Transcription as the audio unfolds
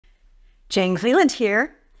Jane Cleland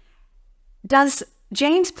here. Does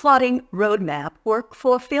Jane's plotting roadmap work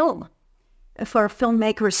for film, for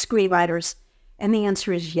filmmakers, screenwriters? And the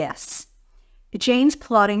answer is yes. Jane's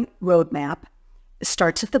plotting roadmap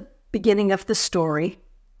starts at the beginning of the story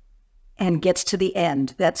and gets to the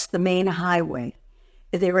end. That's the main highway.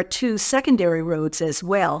 There are two secondary roads as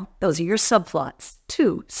well. Those are your subplots,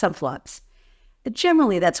 two subplots.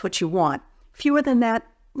 Generally, that's what you want. Fewer than that,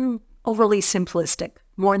 overly simplistic.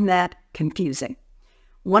 More than that, confusing.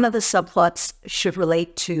 One of the subplots should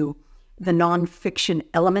relate to the nonfiction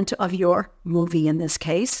element of your movie in this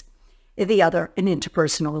case. The other, an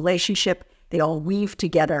interpersonal relationship. They all weave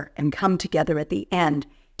together and come together at the end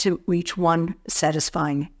to reach one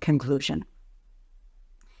satisfying conclusion.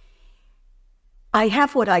 I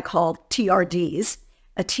have what I call TRDs.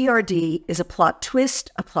 A TRD is a plot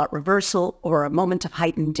twist, a plot reversal, or a moment of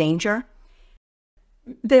heightened danger.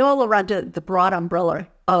 They all are under the broad umbrella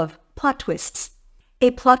of plot twists.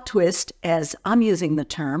 A plot twist, as I'm using the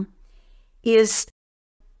term, is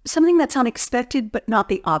something that's unexpected but not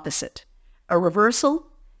the opposite. A reversal,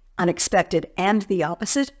 unexpected and the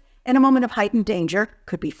opposite, and a moment of heightened danger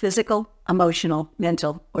could be physical, emotional,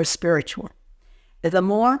 mental, or spiritual. The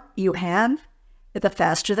more you have, the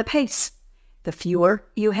faster the pace. The fewer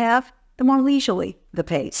you have, the more leisurely the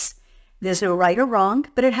pace. There's no right or wrong,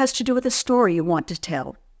 but it has to do with the story you want to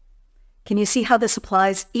tell. Can you see how this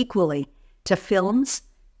applies equally to films,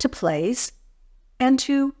 to plays, and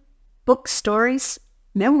to book stories,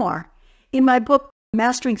 memoir? In my book,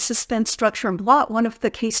 Mastering Suspense, Structure, and Plot, one of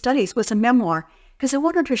the case studies was a memoir, because I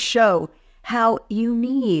wanted to show how you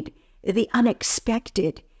need the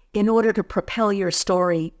unexpected in order to propel your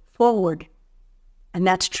story forward. And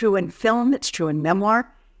that's true in film, it's true in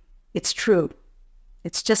memoir, it's true.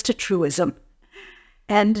 It's just a truism.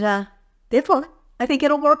 And therefore, I think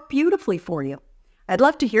it'll work beautifully for you. I'd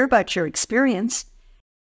love to hear about your experience.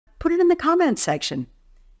 Put it in the comments section.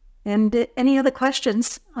 And any other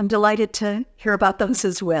questions, I'm delighted to hear about those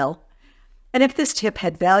as well. And if this tip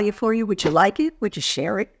had value for you, would you like it? Would you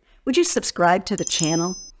share it? Would you subscribe to the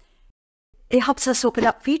channel? It helps us open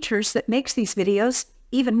up features that makes these videos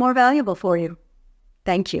even more valuable for you.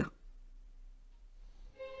 Thank you.